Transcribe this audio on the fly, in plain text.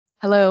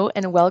Hello,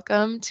 and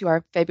welcome to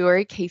our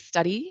February case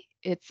study.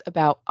 It's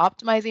about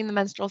optimizing the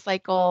menstrual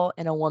cycle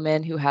in a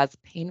woman who has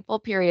painful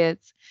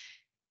periods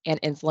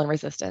and insulin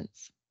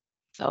resistance.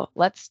 So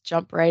let's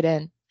jump right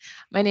in.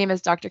 My name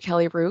is Dr.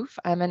 Kelly Ruef.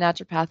 I'm a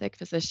naturopathic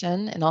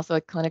physician and also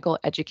a clinical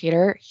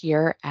educator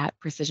here at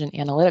Precision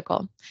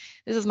Analytical.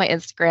 This is my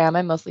Instagram.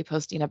 I'm mostly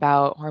posting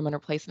about hormone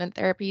replacement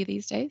therapy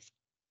these days.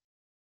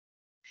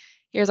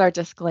 Here's our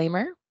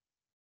disclaimer.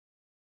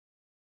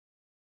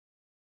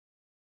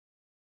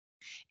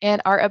 And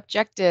our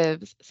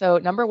objectives. So,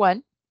 number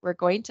one, we're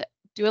going to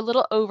do a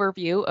little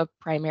overview of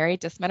primary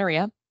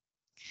dysmenorrhea. And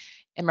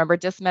remember,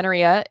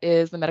 dysmenorrhea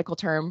is the medical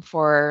term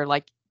for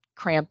like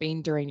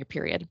cramping during your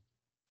period.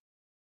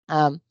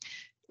 We're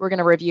going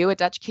to review a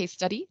Dutch case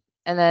study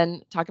and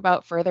then talk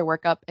about further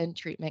workup and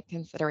treatment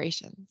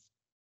considerations.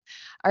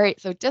 All right,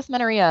 so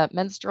dysmenorrhea,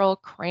 menstrual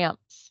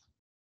cramps.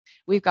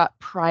 We've got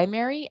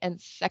primary and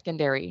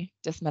secondary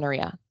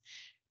dysmenorrhea.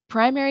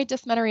 Primary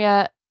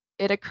dysmenorrhea,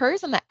 it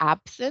occurs in the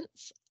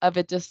absence of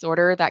a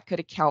disorder that could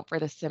account for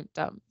the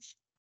symptoms.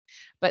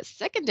 But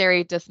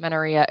secondary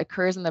dysmenorrhea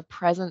occurs in the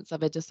presence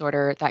of a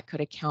disorder that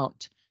could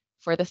account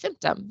for the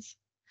symptoms.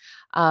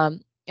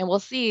 And we'll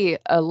see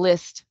a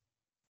list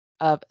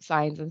of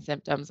signs and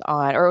symptoms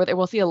or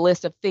we'll see a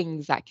list of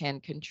things that can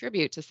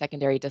contribute to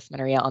secondary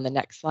dysmenorrhea on the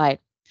next slide.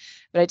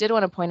 But I did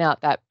want to point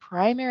out that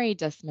primary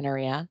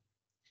dysmenorrhea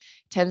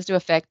tends to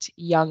affect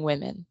young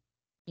women.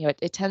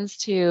 It tends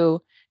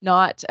to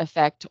not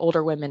affect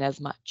older women as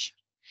much.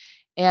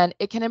 And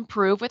it can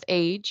improve with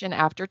age and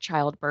after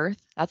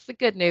childbirth. That's the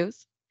good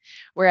news.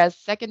 Whereas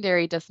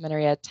secondary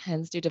dysmenorrhea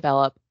tends to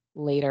develop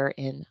later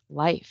in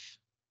life.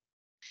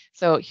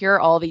 So here are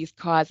all these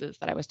causes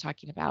that I was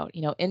talking about.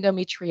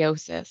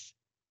 Endometriosis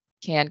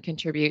can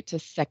contribute to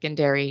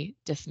secondary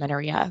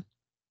dysmenorrhea.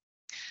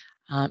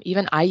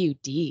 Even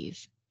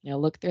IUDs,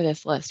 look through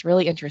this list,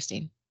 really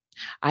interesting.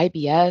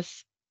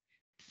 IBS,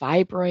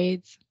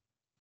 fibroids.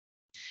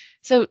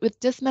 So with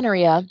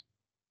dysmenorrhea,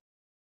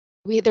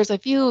 there's a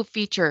few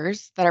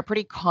features that are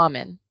pretty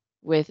common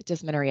with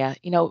dysmenorrhea.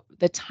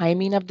 The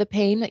timing of the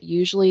pain,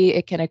 usually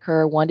it can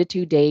occur 1 to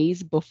 2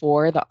 days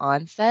before the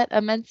onset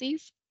of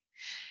menses,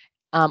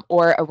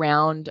 or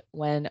around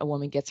when a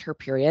woman gets her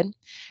period.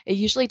 It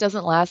usually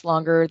doesn't last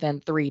longer than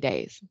 3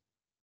 days.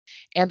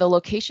 And the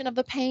location of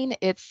the pain,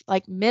 it's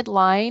like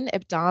midline,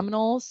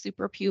 abdominal,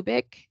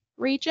 suprapubic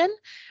region,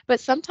 but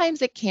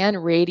sometimes it can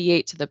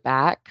radiate to the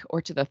back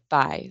or to the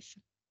thighs.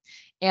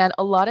 And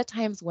a lot of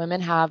times women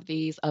have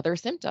these other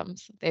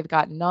symptoms. They've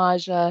got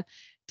nausea,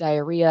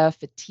 diarrhea,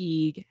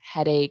 fatigue,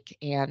 headache,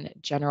 and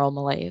general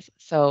malaise.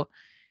 So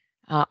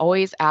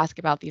always ask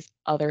about these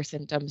other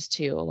symptoms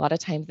too. A lot of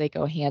times they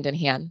go hand in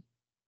hand.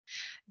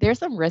 There's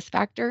some risk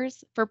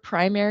factors for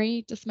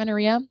primary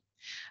dysmenorrhea.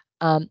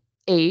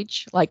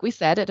 Age, like we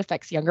said, it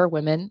affects younger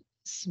women.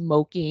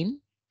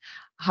 Smoking,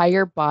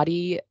 higher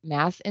body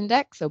mass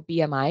index, so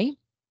BMI.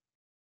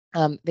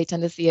 They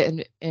tend to see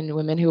it in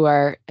women who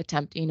are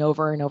attempting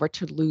over and over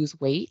to lose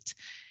weight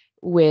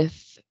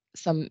with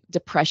some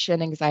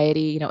depression,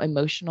 anxiety,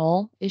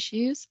 emotional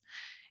issues.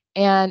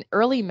 And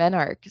early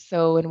menarche.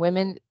 So when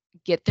women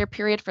get their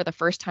period for the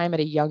first time at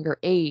a younger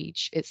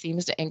age, it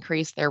seems to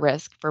increase their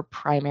risk for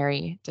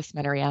primary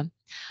dysmenorrhea.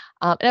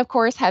 And of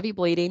course, heavy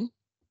bleeding,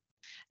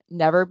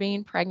 never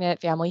being pregnant,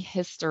 family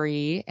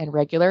history, and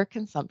regular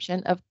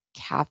consumption of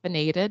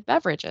caffeinated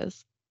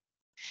beverages.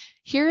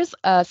 Here's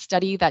a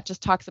study that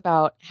just talks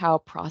about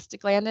how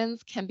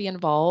prostaglandins can be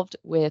involved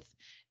with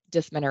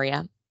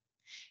dysmenorrhea,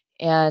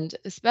 and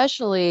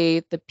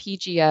especially the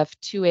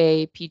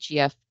PGF2A,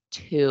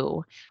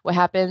 PGF2. What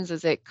happens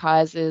is it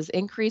causes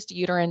increased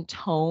uterine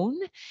tone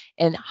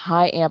and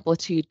high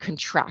amplitude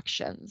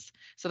contractions.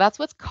 So that's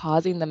what's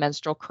causing the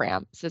menstrual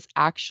cramps, is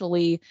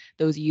actually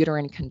those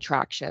uterine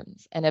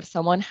contractions. And if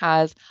someone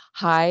has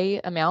high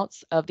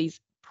amounts of these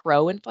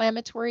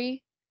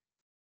pro-inflammatory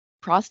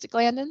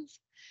prostaglandins,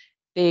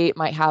 they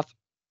might have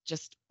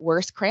just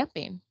worse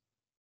cramping.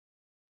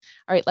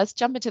 All right, let's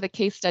jump into the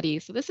case study.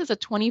 So this is a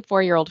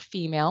 24-year-old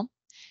female.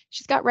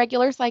 She's got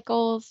regular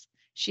cycles.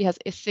 She has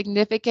a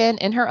significant,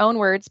 in her own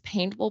words,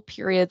 painful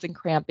periods and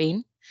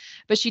cramping,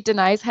 but she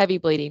denies heavy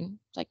bleeding.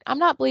 She's like, I'm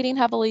not bleeding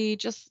heavily,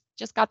 just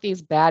got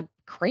these bad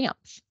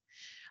cramps.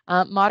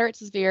 Moderate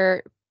to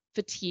severe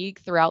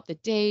fatigue throughout the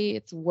day.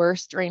 It's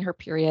worse during her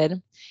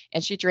period.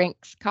 And she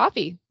drinks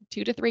coffee,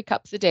 2 to 3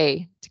 cups a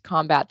day to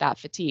combat that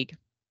fatigue.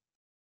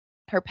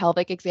 Her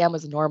pelvic exam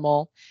was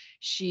normal.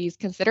 She's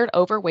considered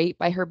overweight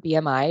by her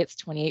BMI. It's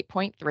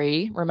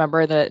 28.3.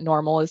 Remember, the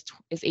normal is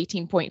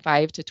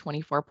 18.5 to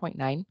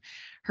 24.9.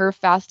 Her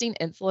fasting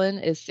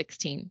insulin is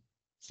 16.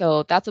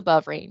 So that's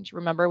above range.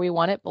 Remember, we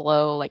want it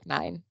below like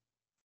 9.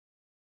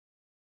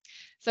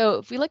 So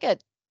if we look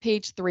at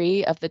page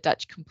 3 of the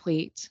Dutch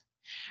Complete,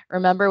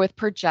 remember with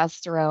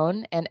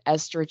progesterone and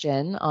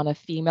estrogen on a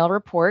female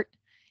report,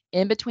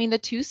 in between the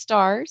 2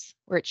 stars,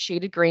 where it's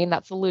shaded green,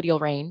 that's the luteal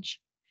range.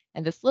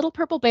 And this little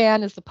purple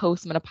band is the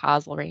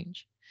postmenopausal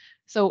range.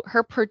 So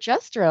her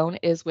progesterone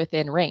is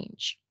within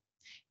range.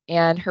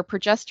 And her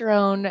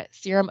progesterone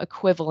serum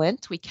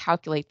equivalent, we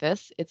calculate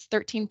this, it's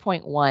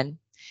 13.1.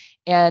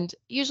 And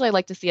usually I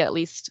like to see at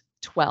least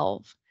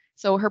 12.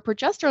 So her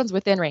progesterone's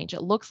within range.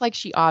 It looks like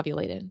she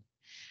ovulated.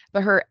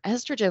 But her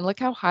estrogen, look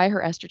how high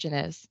her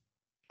estrogen is.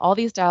 All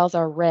these dials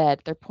are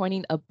red. They're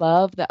pointing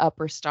above the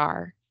upper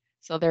star.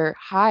 So they're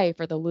high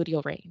for the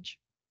luteal range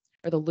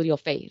or the luteal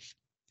phase.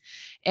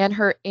 And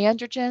her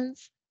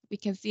androgens, we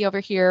can see over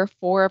here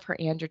 4 of her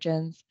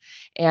androgens.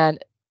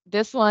 And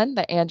this one,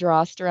 the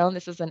androsterone,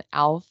 this is an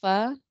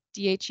alpha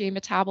DHEA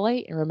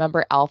metabolite. And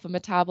remember, alpha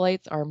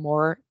metabolites are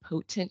more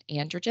potent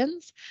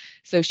androgens.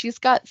 So she's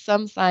got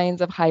some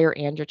signs of higher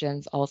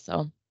androgens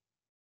also.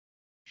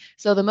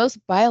 So the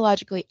most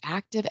biologically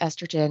active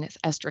estrogen is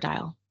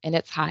estradiol, and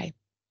it's high.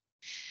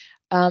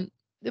 But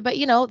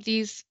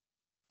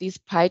this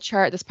pie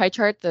chart,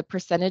 the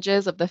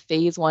percentages of the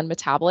phase 1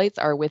 metabolites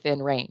are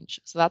within range.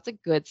 So that's a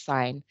good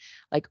sign.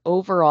 Like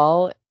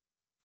overall,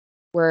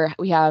 where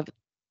we have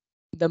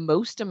the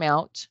most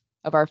amount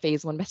of our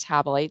phase 1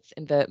 metabolites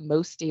in the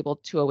most stable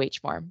 2OH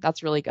form.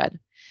 That's really good.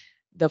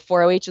 The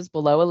 4OH is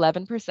below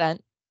 11%.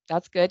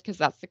 That's good because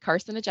that's the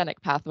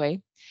carcinogenic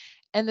pathway.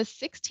 And the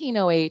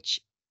 16OH,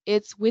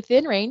 it's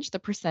within range. The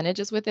percentage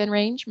is within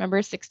range.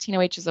 Remember,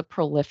 16OH is a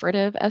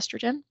proliferative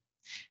estrogen.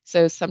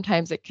 So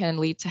sometimes it can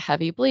lead to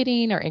heavy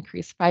bleeding or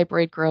increased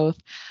fibroid growth.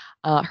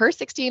 Her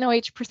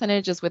 16OH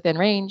percentage is within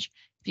range.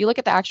 If you look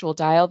at the actual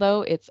dial,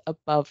 though, it's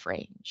above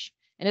range.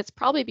 And it's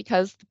probably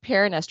because the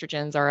parent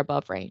estrogens are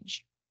above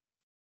range.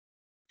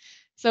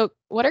 So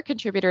what are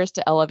contributors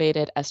to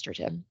elevated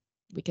estrogen?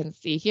 We can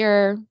see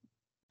here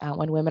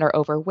when women are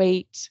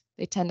overweight,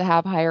 they tend to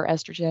have higher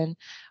estrogen,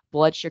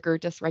 blood sugar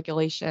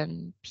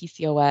dysregulation,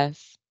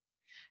 PCOS,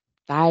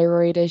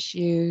 thyroid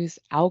issues,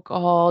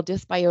 alcohol,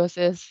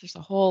 dysbiosis. There's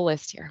a whole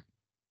list here.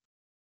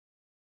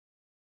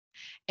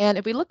 And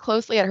if we look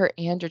closely at her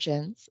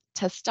androgens,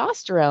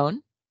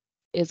 testosterone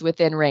is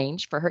within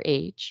range for her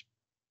age,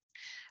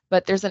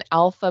 but there's an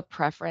alpha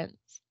preference.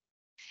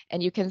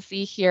 And you can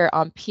see here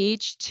on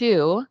page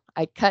 2,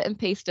 I cut and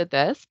pasted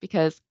this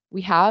because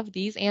we have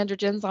these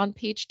androgens on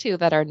page 2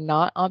 that are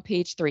not on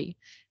page 3.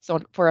 So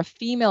for a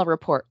female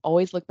report,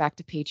 always look back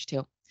to page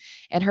 2.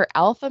 And her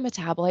alpha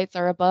metabolites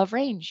are above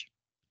range.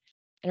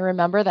 And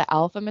remember, the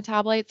alpha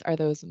metabolites are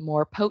those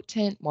more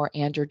potent, more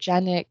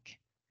androgenic,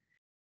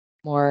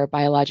 more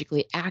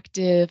biologically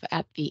active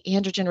at the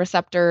androgen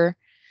receptor.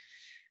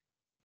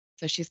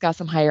 So she's got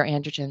some higher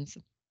androgens.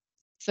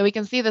 So we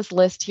can see this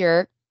list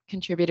here,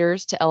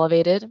 contributors to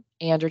elevated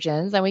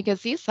androgens, and we can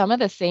see some of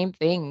the same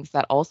things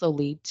that also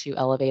lead to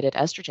elevated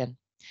estrogen,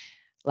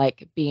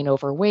 like being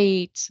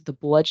overweight, the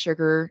blood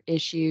sugar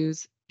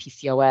issues,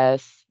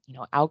 PCOS,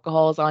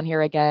 alcohol is on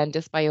here again,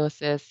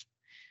 dysbiosis.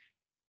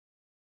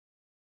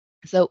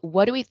 So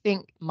what do we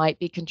think might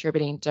be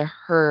contributing to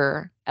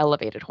her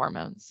elevated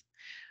hormones?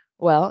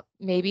 Well,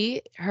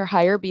 maybe her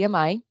higher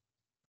BMI,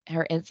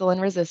 her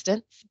insulin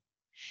resistance,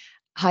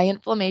 high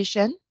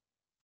inflammation,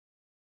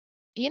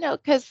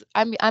 because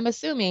I'm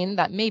assuming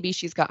that maybe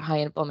she's got high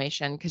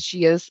inflammation because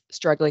she is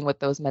struggling with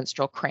those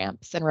menstrual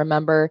cramps. And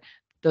remember,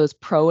 those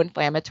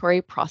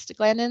pro-inflammatory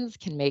prostaglandins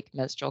can make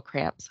menstrual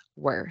cramps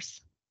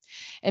worse.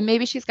 And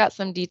maybe she's got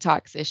some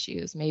detox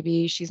issues.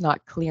 Maybe she's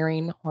not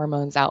clearing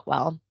hormones out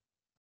well.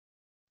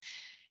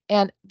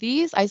 And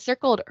I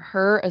circled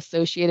her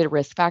associated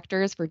risk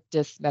factors for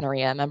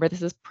dysmenorrhea. Remember,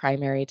 this is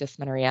primary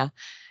dysmenorrhea.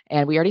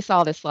 And we already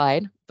saw this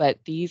slide, but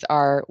these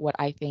are what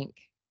I think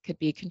could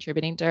be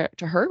contributing to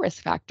her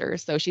risk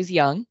factors. So she's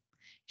young.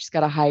 She's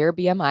got a higher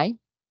BMI,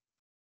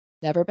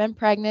 never been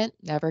pregnant,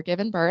 never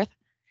given birth,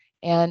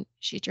 and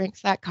she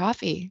drinks that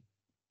coffee.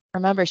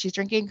 Remember, she's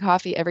drinking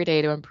coffee every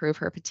day to improve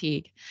her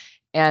fatigue.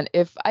 And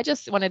if I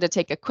just wanted to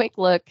take a quick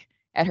look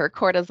at her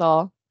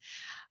cortisol,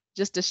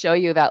 just to show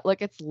you that,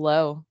 look, it's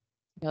low.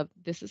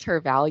 This is her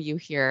value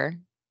here.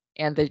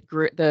 And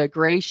the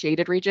gray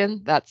shaded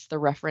region, that's the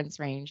reference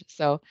range.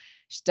 So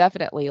she's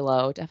definitely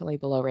low, definitely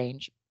below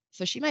range.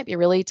 So she might be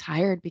really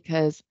tired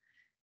because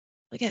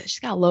look at it,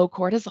 she's got low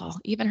cortisol,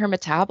 even her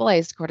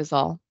metabolized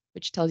cortisol,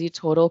 which tells you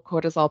total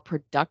cortisol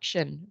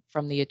production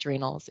from the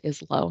adrenals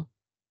is low.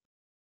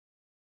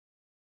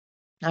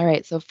 All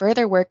right, so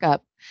further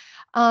workup.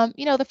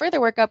 The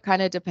further workup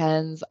kind of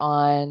depends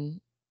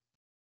on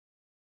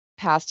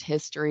past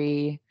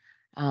history.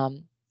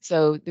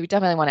 So we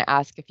definitely want to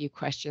ask a few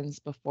questions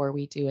before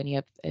we do any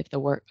of the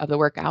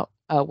workup.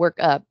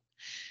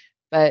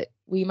 But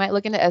we might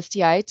look into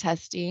STI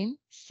testing.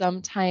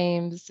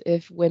 Sometimes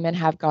if women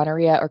have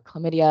gonorrhea or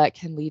chlamydia, it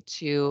can lead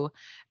to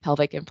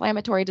pelvic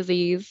inflammatory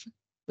disease,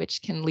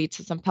 which can lead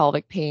to some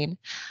pelvic pain.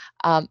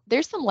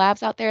 There's some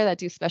labs out there that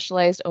do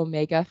specialized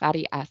omega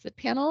fatty acid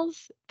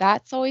panels.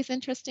 That's always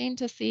interesting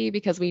to see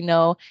because we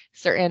know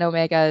certain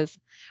omegas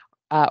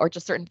or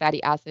just certain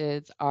fatty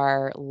acids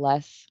are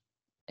less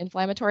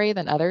inflammatory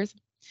than others.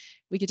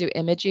 We could do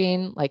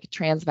imaging like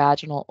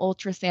transvaginal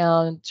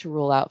ultrasound to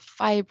rule out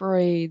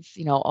fibroids,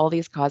 all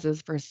these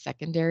causes for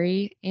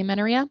secondary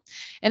amenorrhea.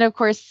 And of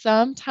course,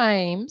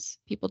 sometimes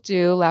people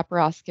do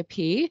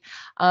laparoscopy,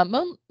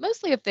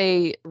 mostly if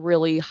they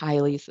really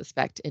highly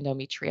suspect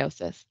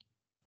endometriosis.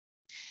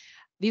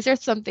 These are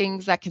some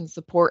things that can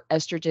support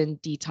estrogen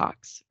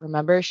detox.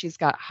 Remember, she's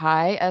got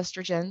high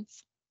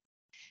estrogens,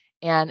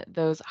 and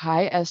those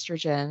high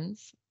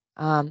estrogens,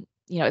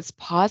 it's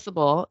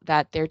possible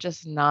that they're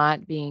just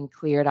not being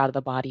cleared out of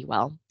the body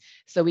well.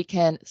 So we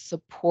can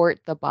support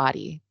the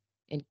body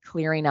in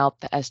clearing out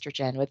the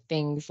estrogen with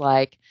things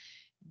like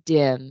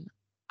DIM,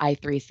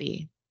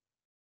 I3C,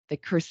 the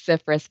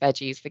cruciferous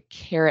veggies, the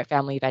carrot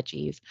family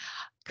veggies,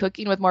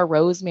 cooking with more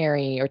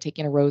rosemary or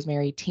taking a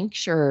rosemary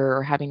tincture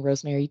or having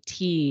rosemary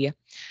tea,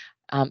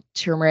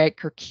 turmeric,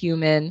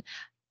 curcumin,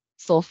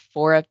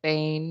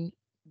 sulforaphane,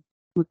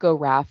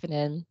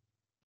 glucoraphanin.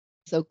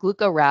 So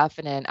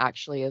glucoraphanin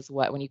actually is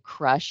what, when you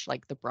crush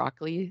like the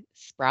broccoli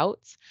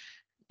sprouts,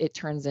 it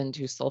turns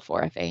into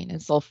sulforaphane. And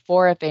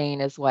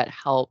sulforaphane is what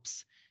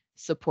helps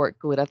support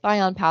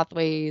glutathione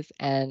pathways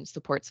and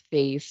supports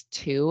phase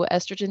 2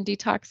 estrogen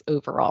detox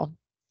overall.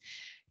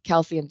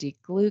 Calcium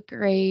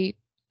D-glucarate,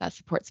 that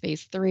supports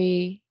phase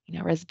 3,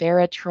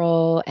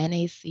 resveratrol,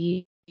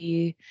 NAC.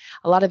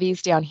 A lot of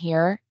these down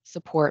here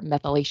support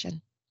methylation.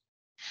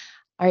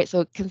 All right,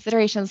 so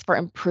considerations for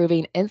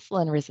improving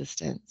insulin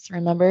resistance.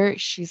 Remember,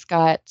 she's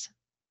got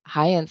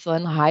high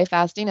insulin, high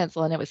fasting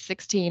insulin. It was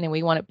 16 and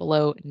we want it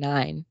below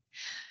 9.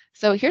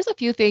 So here's a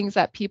few things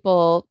that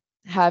people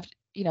have,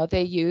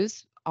 they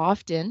use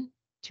often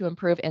to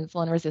improve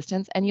insulin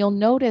resistance. And you'll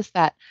notice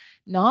that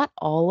not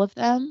all of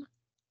them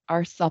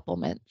are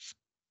supplements.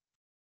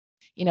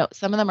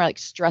 Some of them are like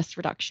stress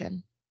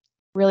reduction.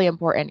 Really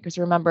important because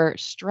remember,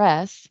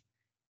 stress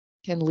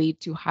can lead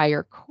to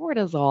higher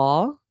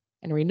cortisol.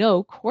 And we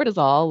know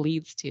cortisol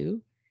leads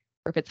to,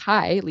 or if it's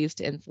high, it leads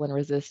to insulin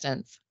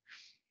resistance.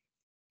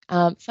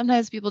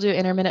 Sometimes people do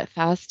intermittent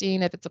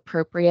fasting if it's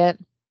appropriate.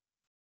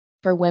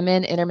 For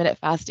women, intermittent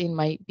fasting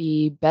might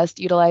be best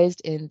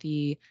utilized in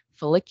the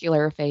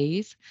follicular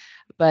phase,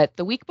 but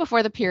the week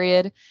before the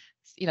period,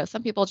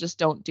 some people just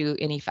don't do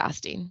any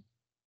fasting.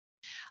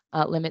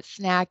 Limit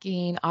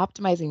snacking,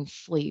 optimizing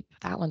sleep.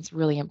 That one's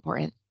really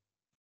important.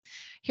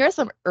 Here are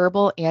some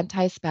herbal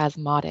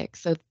antispasmodics.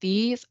 So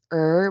these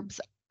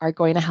herbs are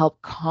going to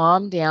help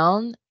calm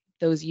down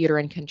those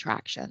uterine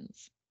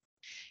contractions.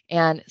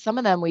 And some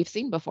of them we've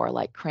seen before,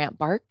 like cramp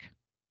bark.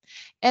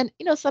 And,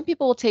 some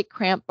people will take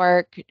cramp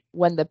bark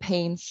when the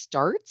pain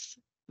starts,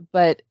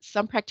 but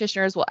some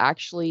practitioners will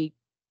actually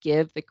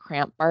give the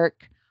cramp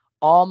bark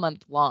all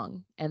month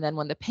long. And then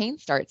when the pain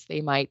starts,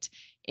 they might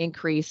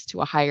increase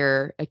to a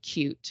higher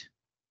acute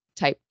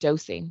type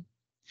dosing.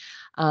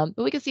 But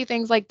we can see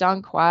things like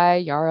dong quai,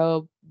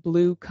 yarrow,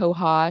 blue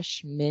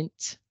cohosh,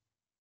 mint.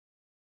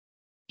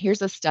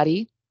 Here's a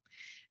study.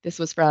 This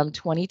was from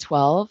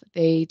 2012.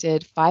 They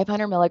did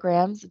 500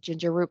 milligrams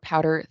ginger root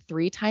powder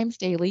 3 times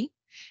daily,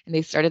 and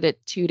they started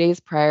it 2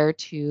 days prior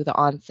to the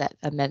onset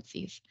of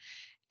menses.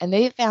 And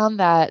they found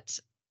that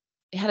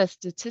it had a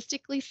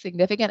statistically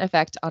significant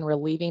effect on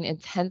relieving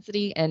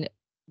intensity and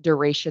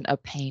duration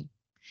of pain.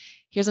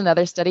 Here's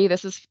another study.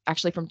 This is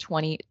actually from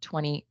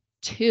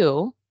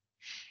 2022.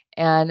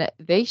 And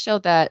they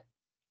showed that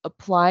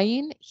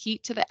applying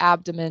heat to the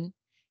abdomen,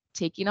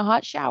 taking a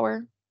hot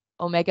shower,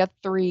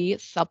 omega-3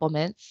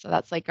 supplements, so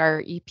that's like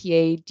our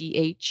EPA,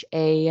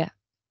 DHA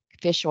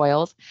fish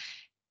oils,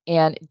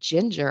 and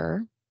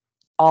ginger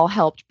all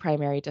helped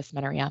primary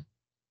dysmenorrhea.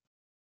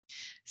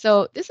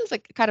 So this is a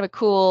kind of a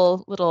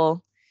cool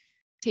little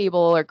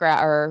table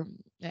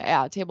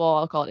table,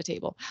 I'll call it a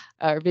table,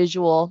 or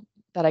visual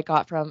that I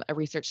got from a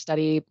research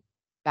study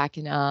back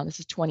in,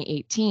 this is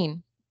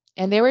 2018.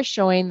 And they were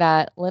showing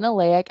that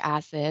linoleic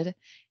acid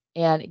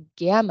and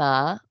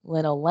gamma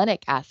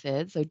linolenic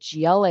acid, so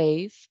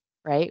GLAs,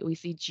 right? We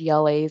see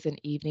GLAs in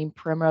evening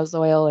primrose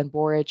oil and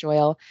borage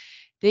oil.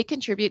 They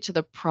contribute to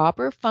the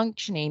proper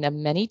functioning of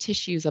many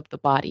tissues of the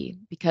body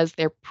because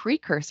they're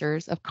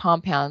precursors of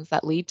compounds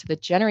that lead to the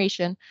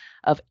generation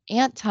of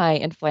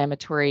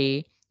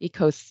anti-inflammatory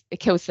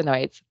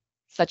eicosanoids,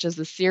 such as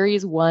the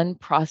series 1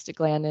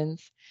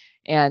 prostaglandins,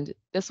 and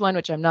this one,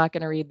 which I'm not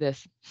going to read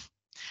this.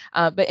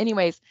 But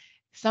anyways,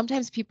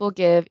 sometimes people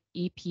give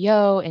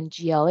EPO and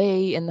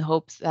GLA in the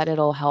hopes that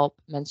it'll help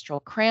menstrual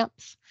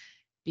cramps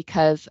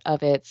because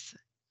of it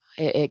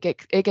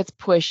gets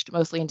pushed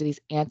mostly into these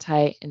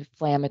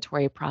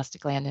anti-inflammatory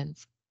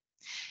prostaglandins.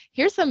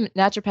 Here's some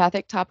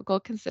naturopathic topical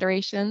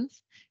considerations.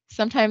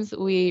 Sometimes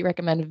we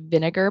recommend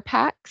vinegar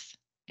packs,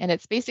 and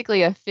it's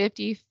basically a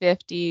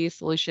 50-50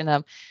 solution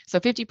of,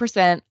 so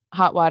 50%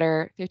 hot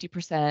water,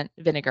 50%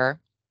 vinegar.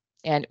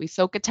 And we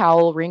soak a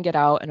towel, wring it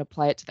out, and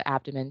apply it to the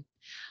abdomen.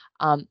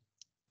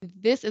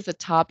 This is a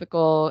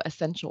topical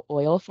essential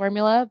oil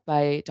formula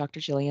by Dr.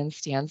 Jillian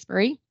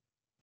Stansbury.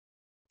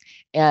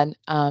 And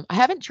I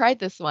haven't tried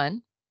this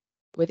one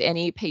with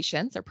any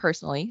patients or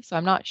personally, so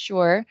I'm not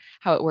sure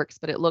how it works,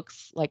 but it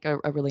looks like a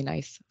really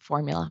nice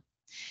formula.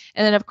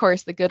 And then, of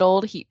course, the good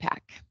old heat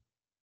pack.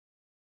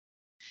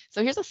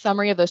 So here's a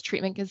summary of those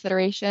treatment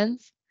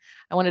considerations.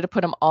 I wanted to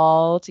put them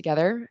all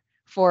together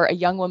for a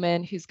young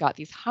woman who's got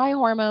these high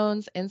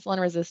hormones, insulin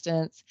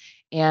resistance,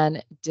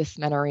 and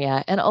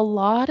dysmenorrhea. And a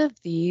lot of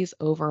these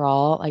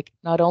overall, like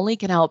not only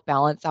can help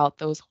balance out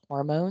those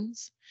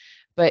hormones,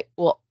 but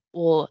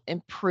will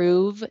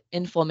improve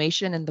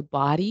inflammation in the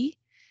body,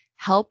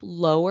 help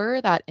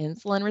lower that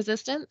insulin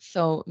resistance,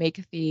 so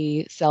make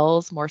the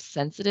cells more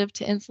sensitive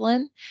to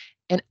insulin.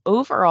 And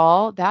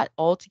overall, that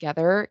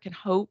altogether can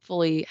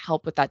hopefully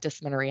help with that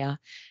dysmenorrhea.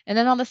 And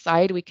then on the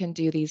side, we can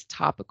do these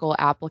topical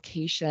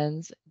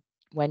applications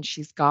when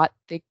she's got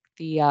the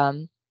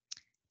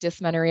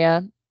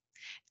dysmenorrhea.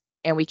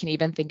 And we can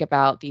even think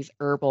about these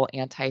herbal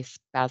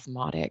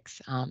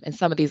antispasmodics and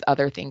some of these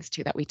other things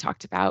too that we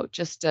talked about,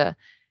 just to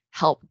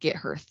help get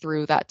her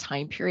through that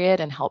time period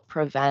and help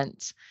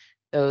prevent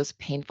those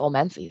painful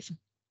menses.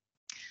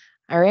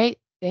 All right,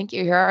 thank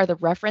you. Here are the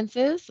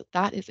references.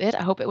 That is it.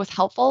 I hope it was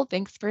helpful.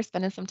 Thanks for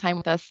spending some time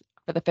with us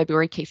for the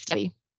February case study.